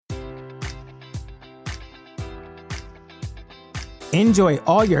Enjoy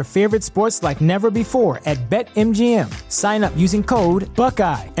all your favorite sports like never before at BetMGM. Sign up using code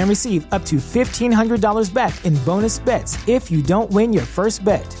Buckeye and receive up to $1,500 back in bonus bets if you don't win your first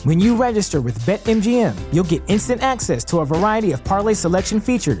bet. When you register with BetMGM, you'll get instant access to a variety of parlay selection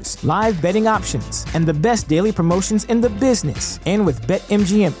features, live betting options, and the best daily promotions in the business. And with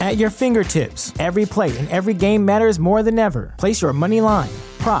BetMGM at your fingertips, every play and every game matters more than ever. Place your money line,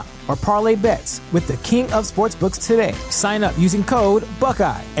 prop, or parlay bets with the king of sportsbooks today. Sign up using code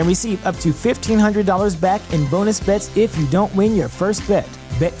Buckeye and receive up to $1,500 back in bonus bets if you don't win your first bet.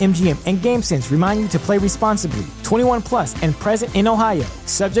 BetMGM and GameSense remind you to play responsibly. 21 plus and present in Ohio,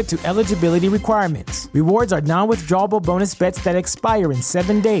 subject to eligibility requirements. Rewards are non-withdrawable bonus bets that expire in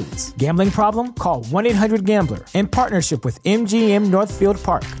 7 days. Gambling problem? Call 1-800-GAMBLER. In partnership with MGM Northfield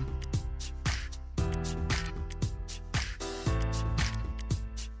Park.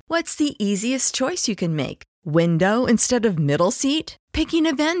 What's the easiest choice you can make? Window instead of middle seat? Picking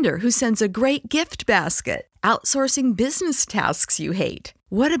a vendor who sends a great gift basket? Outsourcing business tasks you hate?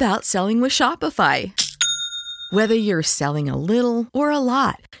 What about selling with Shopify? Whether you're selling a little or a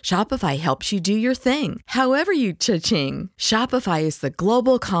lot, Shopify helps you do your thing, however you cha-ching. Shopify is the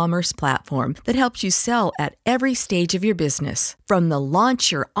global commerce platform that helps you sell at every stage of your business. From the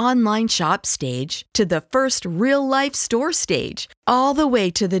launch your online shop stage to the first real-life store stage, all the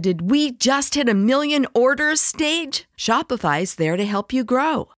way to the did we just hit 1 million orders stage. Shopify's there to help you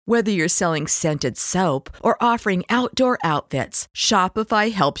grow. Whether you're selling scented soap or offering outdoor outfits,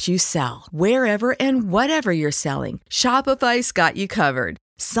 Shopify helps you sell. Wherever and whatever you're selling, Shopify's got you covered.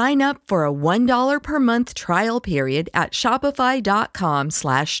 Sign up for a $1 per month trial period at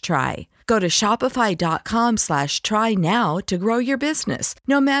shopify.com/try. Go to shopify.com/try now to grow your business,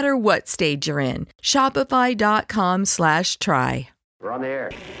 no matter what stage you're in. Shopify.com/try. We're on the air.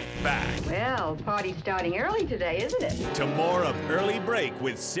 Back Well, party's starting early today, isn't it? to more of Early Break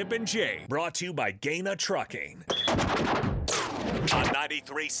with Sip and Jay, brought to you by Gaina Trucking. On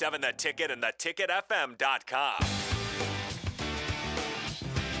 93.7 The Ticket and theticketfm.com.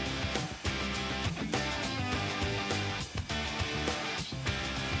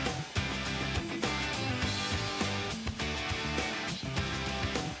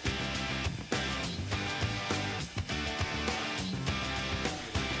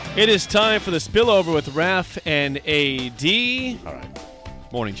 It is time for the Spillover with Raff and AD. All right.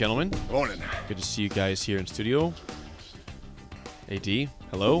 Morning, gentlemen. Morning. Good to see you guys here in studio. AD,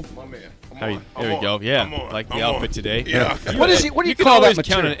 hello. My man. How are you? There we go. Yeah, like the outfit today. Yeah. What do you You can call that always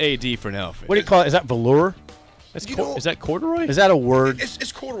count material? an AD for an outfit. What do you call it? Is that velour? That's You know- is that corduroy? Is that a word?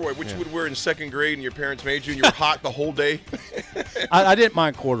 It's corduroy, which you would wear in second grade and your parents made you and you were hot the whole day. I didn't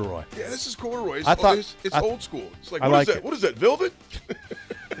mind corduroy. Yeah, this is corduroy. It's, I thought- it's I- old school. It's like, I what is like that? it. What is that, velvet?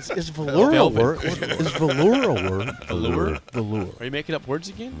 Is velour a Velvet. word? Is velour a word? Velour? Velour. Are you making up words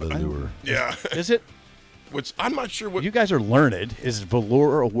again? Yeah. Is it? Which I'm not sure what. You guys are learned. Is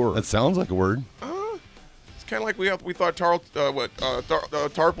velour a word? That sounds like a word. It's kind of like we thought Tarpleton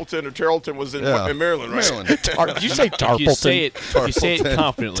or Tarleton was in Maryland, right? Maryland. Did you say If you say Tarpleton? it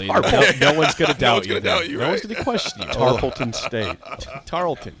confidently, no one's going to doubt you. No one's going to question you. Tarpleton State.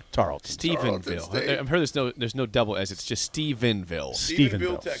 Tarleton. Tarleton. Stephenville. State. I've heard there's no double S. It's just Stephenville.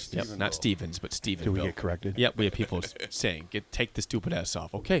 Stephenville. Texas. Yep, not Stevens, but Stephenville. Do we get corrected? Yep, we have people saying, take the stupid S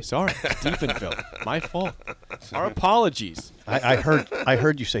off. Okay, sorry. Stephenville. My fault. Our apologies. I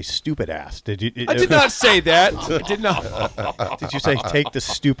heard you say stupid ass. Did you? I did not say that. I did not. Did you say take the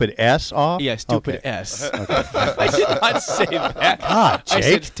stupid S off? Yeah, stupid Okay. S. I did not say that. God, I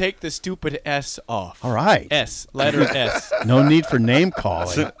Jake. said take the stupid S off. All right. S. Letter S. No need for name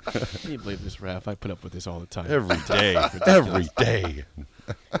calling. Can you believe this, Raph? I put up with this all the time. Every day. Every day.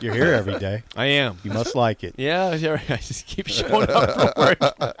 You're here every day. I am. You must like it. Yeah, I just keep showing up for work.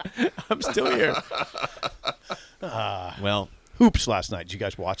 I'm still here. Well, Hoops last night. Did you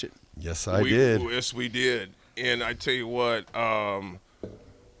guys watch it? Yes, I did. Yes, we did. And I tell you what,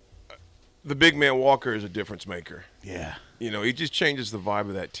 the big man Walker is a difference maker. Yeah. You know, he just changes the vibe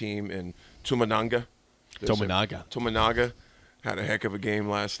of that team. And Tominaga had a heck of a game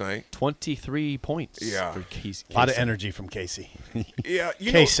last night. 23 points. Yeah. For Casey. A lot of energy from Casey. Yeah,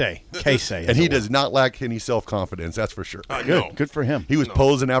 you Casey. And he does not lack any self-confidence, that's for sure. Good. Good for him. He was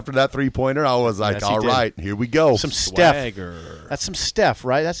posing after that three-pointer. I was like, Yes, he all did. right, here we go. Some Steph. Swagger. That's some Steph,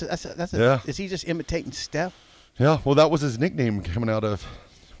 right? That's Yeah. Is he just imitating Steph? Yeah, well, that was his nickname coming out of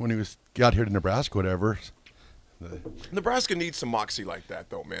when he got here to Nebraska, whatever. Nebraska needs some moxie like that,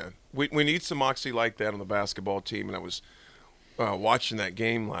 though, man. We need some moxie like that on the basketball team. And I was watching that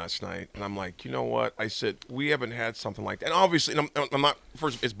game last night, and I'm like, you know what? I said, we haven't had something like that. And obviously, I'm not –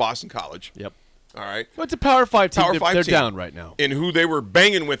 first, it's Boston College. Yep. All right. Well, it's a Power 5 team. Power 5 They're team. down right now. And who they were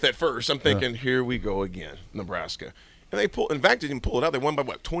banging with at first. I'm thinking, here we go again, Nebraska. And they pulled. In fact, they didn't pull it out. They won by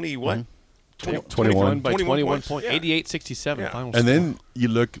what? 20 what? Mm-hmm. 21 by 21 points. Yeah. 88-67 Yeah. final And score. then you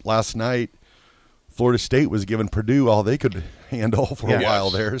look last night, Florida State was giving Purdue all they could handle for a while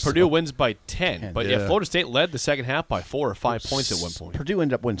there. Purdue wins by 10. But Yeah. Florida State led the second half by 4 or 5 points at one point. Purdue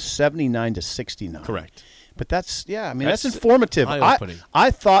ended up winning 79-69. Correct. But that's that's That's informative. eye-opening.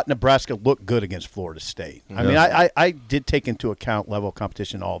 I thought Nebraska looked good against Florida State. I mean, I did take into account level of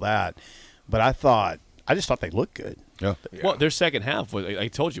competition and all that, but I just thought they looked good. Yeah. Well, their second half, I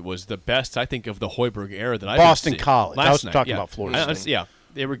told you, was the best, I think, of the Hoiberg era that I've Boston seen. College. Last I was night, talking about Florida State. Yeah,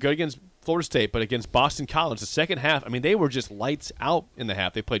 they were good against Florida State, but against Boston College, the second half, I mean, they were just lights out in the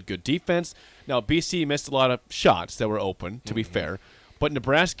half. They played good defense. Now, BC missed a lot of shots that were open, to be fair, but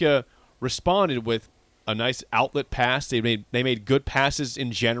Nebraska responded with a nice outlet pass. They made good passes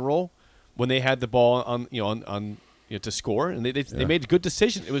in general when they had the ball on to score, and they made good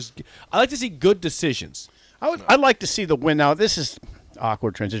decisions. I like to see good decisions. I'd like to see the win. Now, this is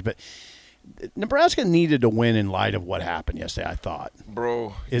awkward transition, but Nebraska needed to win in light of what happened yesterday, I thought.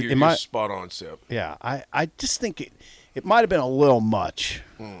 Bro, Am you're I- spot on, Sip. Yeah, I just think it might have been a little much.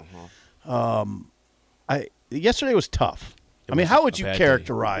 Yesterday was tough. I mean, was how would a you bad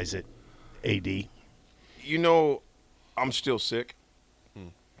characterize it, AD? You know, I'm still sick.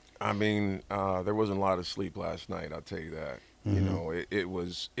 I mean, there wasn't a lot of sleep last night, I'll tell you that. You know, it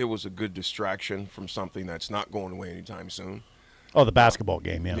was a good distraction from something that's not going away anytime soon. Oh, the basketball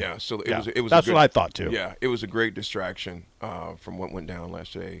game, yeah. Yeah, so Yeah. it was. That's a good, what I thought too. Yeah, it was a great distraction from what went down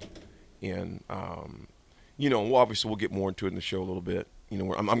last day, and obviously we'll get more into it in the show a little bit. You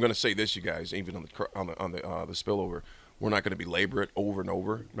know, I'm going to say this, you guys, even on the spillover, we're not going to belabor it over and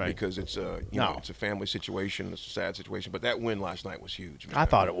over, Right. because it's it's a family situation, it's a sad situation. But that win last night was huge, man. I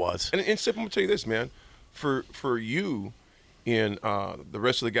thought it was. And Sip, I'm going to tell you this, man, for you and the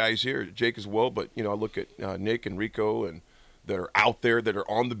rest of the guys here, Jake as well, but I look at Nick and Rico and that are out there, that are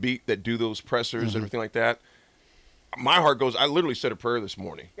on the beat, that do those pressers and everything like that. My heart goes, I literally said a prayer this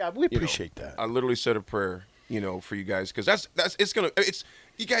morning. Yeah, we appreciate that. I literally said a prayer, for you guys, because it's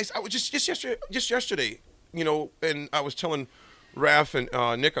you guys. I was just yesterday, and I was telling Raff and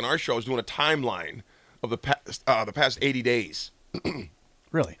Nick on our show, I was doing a timeline of the past 80 days.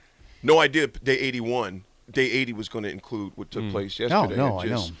 Really? No idea day 81, day 80 was going to include what took place yesterday. No, I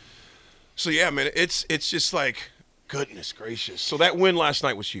know. So yeah, man, it's just like, goodness gracious. So that win last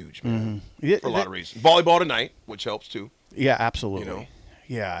night was huge, man, for a lot of reasons. Volleyball tonight, which helps too. Yeah, absolutely.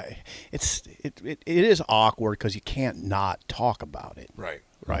 Yeah, it is awkward because you can't not talk about it. Right.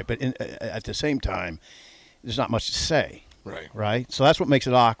 Right, but at the same time, there's not much to say. Right. Right? So that's what makes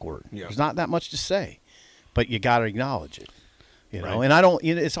it awkward. Yeah. There's not that much to say, but you got to acknowledge it. Right. And I don't.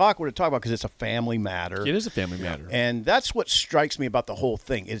 It's awkward to talk about because it's a family matter. It is a family matter. And that's what strikes me about the whole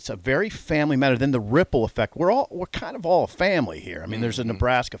thing. It's a very family matter. Then the ripple effect. We're kind of all a family here. I mean, there's a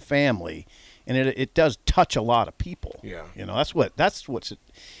Nebraska family, and it does touch a lot of people. Yeah. That's what's.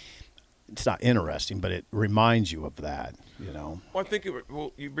 It's not interesting, but it reminds you of that. Well, I think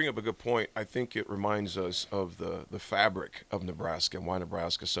you bring up a good point. I think it reminds us of the fabric of Nebraska and why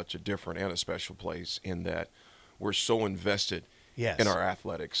Nebraska is such a different and a special place, in that we're so invested in our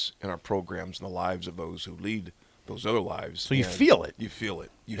athletics and our programs and the lives of those who lead those other lives. So you feel it. You feel it.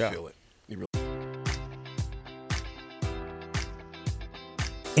 You feel it. You really.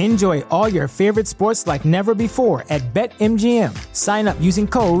 Enjoy all your favorite sports like never before at BetMGM. Sign up using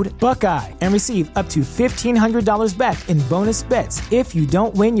code Buckeye and receive up to $1,500 back in bonus bets if you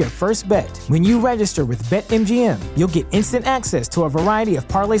don't win your first bet. When you register with BetMGM, you'll get instant access to a variety of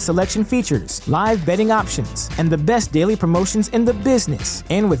parlay selection features, live betting options, and the best daily promotions in the business.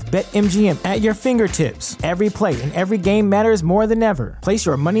 And with BetMGM at your fingertips, every play and every game matters more than ever. Place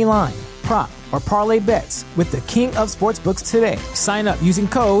your money line, prop, or parlay bets with the king of sportsbooks today. Sign up using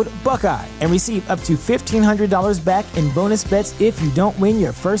code Buckeye and receive up to $1,500 back in bonus bets if you don't win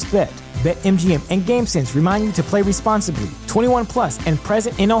your first bet. BetMGM and GameSense remind you to play responsibly. 21 plus and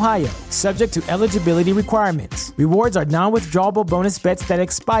present in Ohio, subject to eligibility requirements. Rewards are non-withdrawable bonus bets that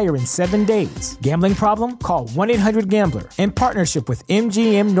expire in 7 days. Gambling problem? Call 1-800-GAMBLER in partnership with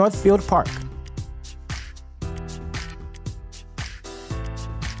MGM Northfield Park.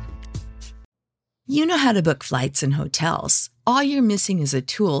 You know how to book flights and hotels. All you're missing is a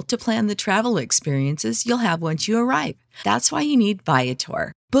tool to plan the travel experiences you'll have once you arrive. That's why you need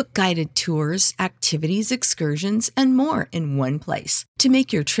Viator. Book guided tours, activities, excursions, and more in one place to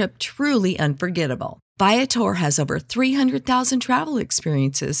make your trip truly unforgettable. Viator has over 300,000 travel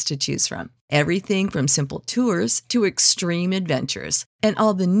experiences to choose from. Everything from simple tours to extreme adventures and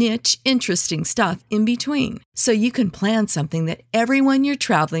all the niche, interesting stuff in between. So you can plan something that everyone you're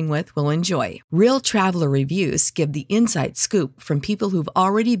traveling with will enjoy. Real traveler reviews give the inside scoop from people who've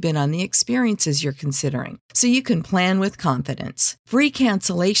already been on the experiences you're considering. So you can plan with confidence. Free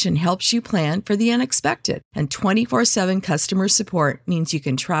cancellation helps you plan for the unexpected. And 24/7 customer support means you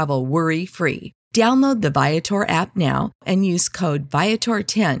can travel worry-free. Download the Viator app now and use code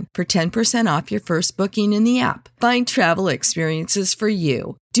Viator10 for 10% off your first booking in the app. Find travel experiences for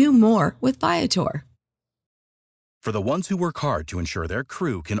you. Do more with Viator. For the ones who work hard to ensure their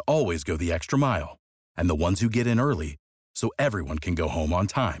crew can always go the extra mile, and the ones who get in early so everyone can go home on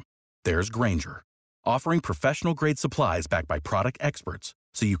time, there's Grainger, offering professional-grade supplies backed by product experts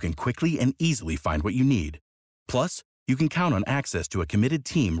so you can quickly and easily find what you need. Plus, you can count on access to a committed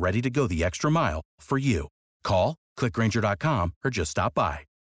team ready to go the extra mile for you. Call, click Grainger.com, or just stop by.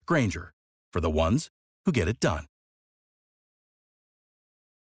 Grainger, for the ones who get it done.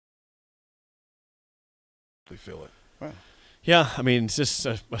 They feel it. Wow. Yeah, I mean, it's just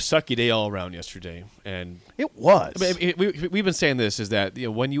a sucky day all around yesterday. And It was. I mean, we've been saying this, is that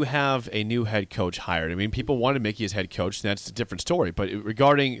when you have a new head coach hired, I mean, people wanted Mickey as head coach, and that's a different story. But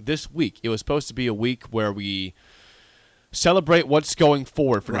regarding this week, it was supposed to be a week where we celebrate what's going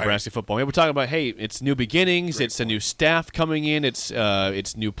forward for Nebraska football. I mean, we're talking about, hey, it's new beginnings, it's a new staff coming in, it's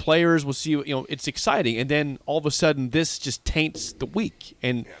new players. We'll see. It's exciting, and then all of a sudden, this just taints the week,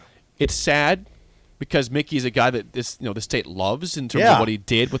 and it's sad because Mickey's a guy that the state loves in terms of what he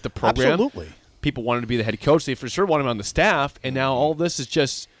did with the program. Absolutely, people wanted to be the head coach. They for sure wanted him on the staff, and now all this is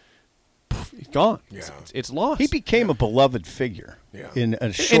just gone. Yeah. It's lost. he became a beloved figure in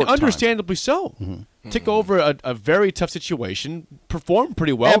a short and understandably so. Took over a very tough situation, performed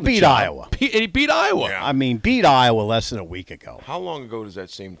pretty well. And beat Iowa. And he beat Iowa. Yeah. I mean, beat Iowa less than a week ago. How long ago does that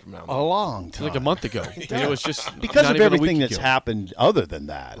seem from now? A long time. Like a month ago. And it was just because not of even a everything week that's ago. happened other than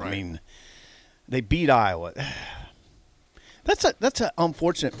that. Right. I mean, they beat Iowa. That's an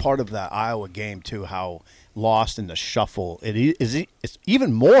unfortunate part of that Iowa game too. How lost in the shuffle it's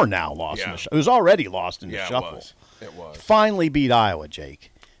even more now lost in the shuffle. It was already lost in the shuffle. It was. Finally beat Iowa,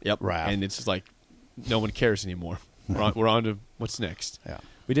 Jake. Yep. Raff. And it's just like no one cares anymore. We're on to what's next. Yeah.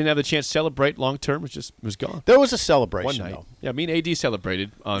 We didn't have the chance to celebrate long term. It was gone. There was a celebration One night. though. Yeah, me and AD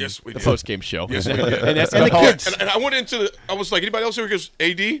celebrated on Yes, we the did. post-game show. Yes, we did. And that's And the about- kids. And I went I was like, anybody else here? He goes,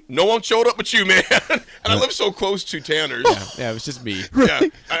 AD, no one showed up but you, man. And I live so close to Tanner's. Yeah, it was just me. Yeah.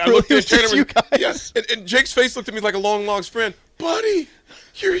 I Really? looked It at was just Tanner. you guys? Yes. And Jake's face looked at me like a long lost friend. Buddy,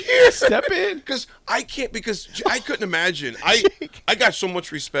 you're here. Step in. Because I couldn't imagine. I got so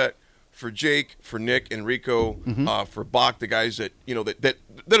much respect for Jake, for Nick, and Rico, for Bach, the guys that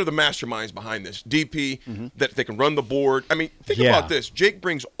that are the masterminds behind this. DP, that they can run the board. I mean, think about this. Jake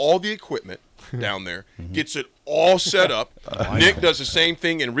brings all the equipment down there, gets it all set up. Nick does the same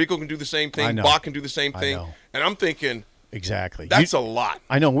thing, and Rico can do the same I thing. know. Bach can do the same I thing. know. And I'm thinking, Exactly. that's a lot.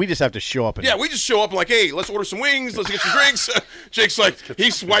 I know. We just have to show up. And Yeah, we just show up and like, hey, let's order some wings. Let's get some drinks. Jake's like,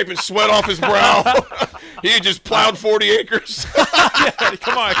 he's wiping sweat off his brow. He just plowed 40 acres.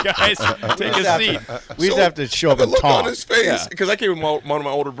 Come on, guys. Take a seat. We just have to show up The and look talk. on his face, because I came with one of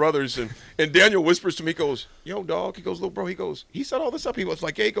my older brothers, and Daniel whispers to me, he goes, yo, dog. He goes, little bro. He goes, he set all this up. He was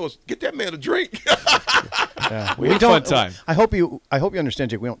like, hey, he goes, get that man a drink. Yeah. We had a fun time. I hope you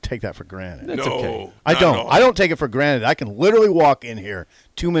understand, Jake. We don't take that for granted. That's no, okay. I not don't. at all. I don't take it for granted. I can literally walk in here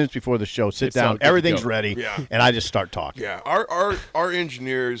 2 minutes before the show, sit It's all down, good to everything's go. ready, Yeah. and I just start talking. Yeah, our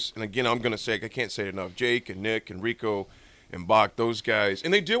engineers, and again, I'm going to say, I can't say it enough, Jake and Nick and Rico and Bach, those guys,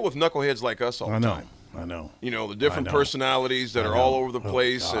 and they deal with knuckleheads like us all the time. I know. You know, the different I know. personalities that I are know. all over the Oh,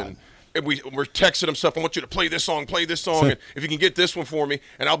 place, God. and we're texting them stuff. I want you to play this song, and if you can get this one for me,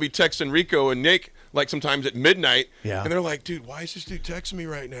 and I'll be texting Rico and Nick like sometimes at midnight, Yeah. and they're like, dude, why is this dude texting me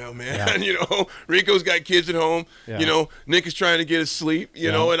right now, man? Yeah. You know, Rico's got kids at home. Yeah. You know, Nick is trying to get his sleep. You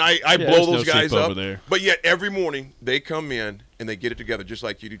Yeah. know, and I there's blow no those guys sleep up. over there. But yet every morning they come in and they get it together just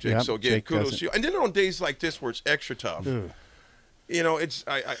like you do, Jake. Yep, So again, Jake does kudos it. to you. And then on days like this where it's extra tough, you know, it's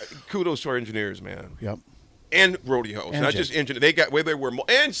kudos to our engineers, man. Yep. And rodeos, And not Jake. just engineers. They got where they were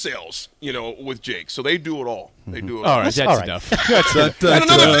and sales, you know, with Jake. So they do it all. They do it All all. right, that's all right. enough. And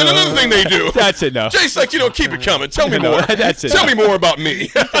another thing they do. That's enough. Jake's like, keep it coming. Tell me No, more. that's it. Tell me more about me.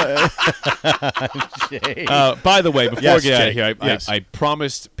 Jake. By the way, before Yes, we get out of Jake. here, Yes. I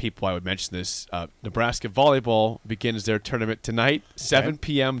promised people I would mention this. Nebraska volleyball begins their tournament tonight, 7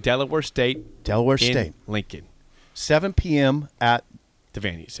 p.m. Delaware State. Delaware in State. Lincoln, 7 p.m. at the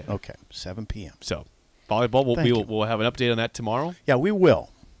Vandy Center. okay, 7 p.m. So volleyball, Thank you. we'll have an update on that tomorrow. Yeah, we will.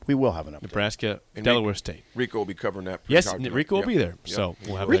 We will have an update. Nebraska, Delaware State. Rico will be covering that. Yes, Rico will be there. Yep. So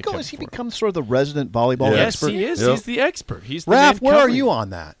we'll have Rico, that has he covered for become sort of the resident volleyball Yes, expert? he is. Yep. He's the expert. He's the Raff, man where are covering. you on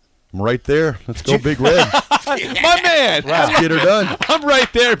that? I'm right there. Let's go, Big Red. My man. Let's get her done. I'm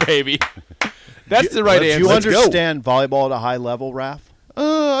right there, baby. That's the right Do answer. you Let's go. understand volleyball at a high level, Raff?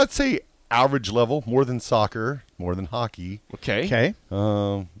 I'd say average level, more than soccer, more than hockey. Okay.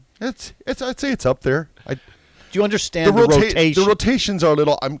 Okay. I'd say it's up there. Do you understand the rotation? The rotations are a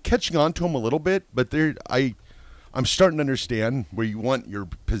little. I'm catching on to them a little bit, but I'm starting to understand where you want your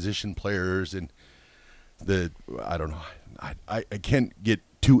position players and I don't know. I can't get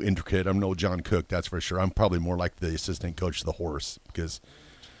too intricate. I'm no John Cook, that's for sure. I'm probably more like the assistant coach of the horse because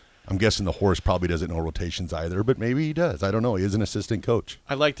I'm guessing the horse probably doesn't know rotations either, but maybe he does. I don't know. He is an assistant coach.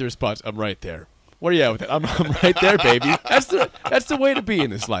 I like the response. I'm right there. Where are you at with it? I'm right there, baby. That's the way to be in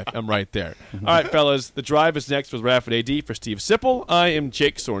this life. I'm right there. All right, fellas. The Drive is next with Raff AD for Steve Sipple. I am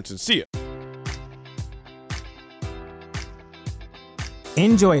Jake Sorensen. See ya.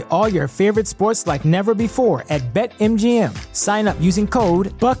 Enjoy all your favorite sports like never before at BetMGM. Sign up using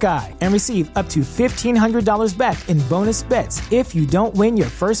code Buckeye and receive up to $1,500 back in bonus bets if you don't win your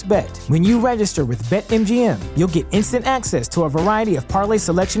first bet. When you register with BetMGM, you'll get instant access to a variety of parlay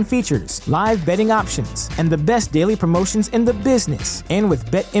selection features, live betting options, and the best daily promotions in the business. And with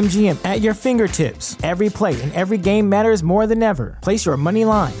BetMGM at your fingertips, every play and every game matters more than ever. Place your money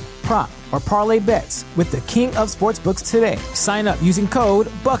line, prop, or parlay bets with the king of sportsbooks today. Sign up using code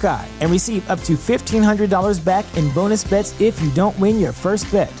Buckeye and receive up to $1,500 back in bonus bets if you don't win your first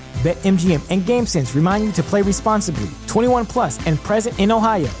bet. BetMGM and GameSense remind you to play responsibly. 21 plus and present in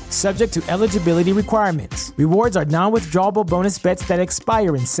Ohio, subject to eligibility requirements. Rewards are non-withdrawable bonus bets that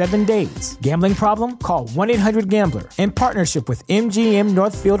expire in 7 days. Gambling problem? Call 1-800-GAMBLER in partnership with MGM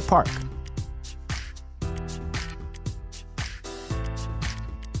Northfield Park.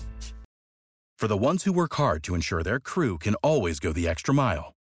 For the ones who work hard to ensure their crew can always go the extra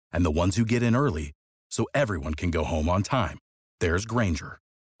mile, and the ones who get in early so everyone can go home on time, there's Grainger,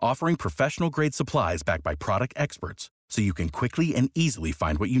 offering professional-grade supplies backed by product experts so you can quickly and easily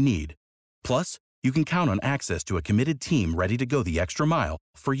find what you need. Plus, you can count on access to a committed team ready to go the extra mile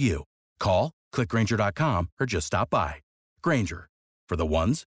for you. Call, click Grainger.com, or just stop by. Grainger, for the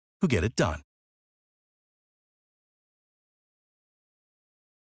ones who get it done.